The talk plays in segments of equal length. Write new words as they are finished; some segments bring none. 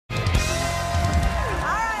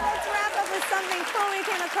I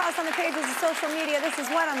came across on the pages of social media. This is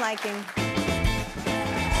what I'm liking.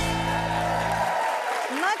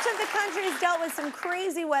 Much of the country has dealt with some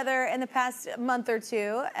crazy weather in the past month or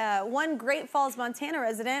two. One Great Falls, Montana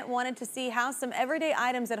resident wanted to see how some everyday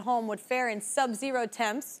items at home would fare in sub-zero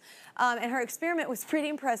temps. And her experiment was pretty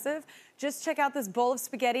impressive. Just check out this bowl of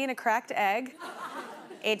spaghetti and a cracked egg.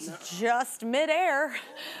 It's just midair.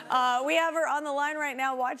 We have her on the line right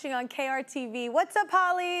now watching on KRTV. What's up,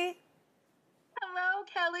 Holly? Hello,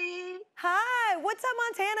 Kelly. Hi, what's up,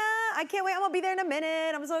 Montana? I can't wait, I'm gonna be there in a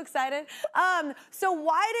minute. I'm so excited. So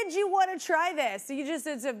why did you want to try this? You just,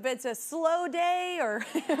 it's a slow day, or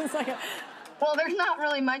it's like Well, there's not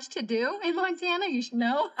really much to do in Montana, you should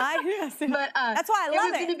know. Yes. But that's why I love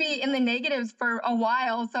it was going to be in the negatives for a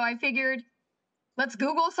while, so I figured let's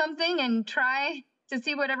Google something and try to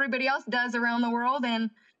see what everybody else does around the world. And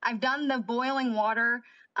I've done the boiling water.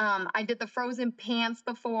 I did the frozen pants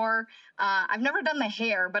before. I've never done the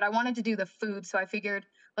hair, but I wanted to do the food, so I figured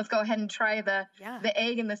let's go ahead and try the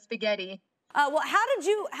egg and the spaghetti. Well, how did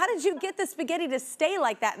you get the spaghetti to stay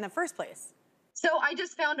like that in the first place? So I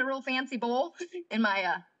just found a real fancy bowl in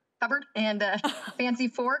my cupboard and a fancy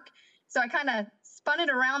fork. So I kind of spun it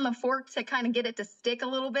around the fork to kind of get it to stick a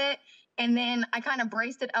little bit. And then I kind of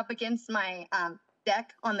braced it up against my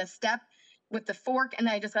deck on the step with the fork. And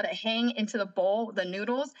then I just let it hang into the bowl, the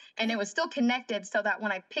noodles. And it was still connected so that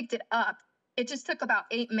when I picked it up, it just took about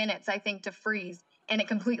 8 minutes, I think, to freeze. And it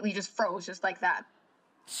completely just froze just like that.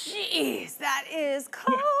 Jeez, that is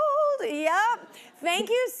cold. Yep. Thank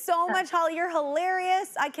you so much, Holly. You're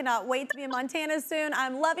hilarious. I cannot wait to be in Montana soon.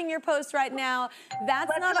 I'm loving your post right now.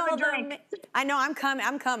 That's not all the... I know, I'm coming.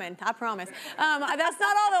 I promise. That's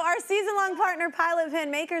not all, though. Our season-long partner, Pilot Pin,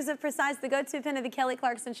 makers of Precise, the go-to pin of the Kelly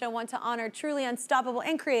Clarkson Show, want to honor truly unstoppable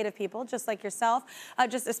and creative people, just like yourself,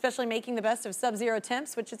 just especially making the best of sub-zero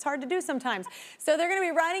temps, which it's hard to do sometimes. So they're going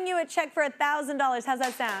to be writing you a check for $1,000. How's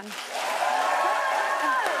that sound?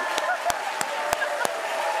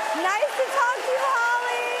 Nice to talk to you,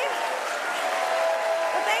 Holly.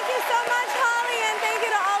 Well, thank you so much, Holly, and thank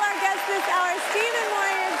you to all our guests this hour. Steven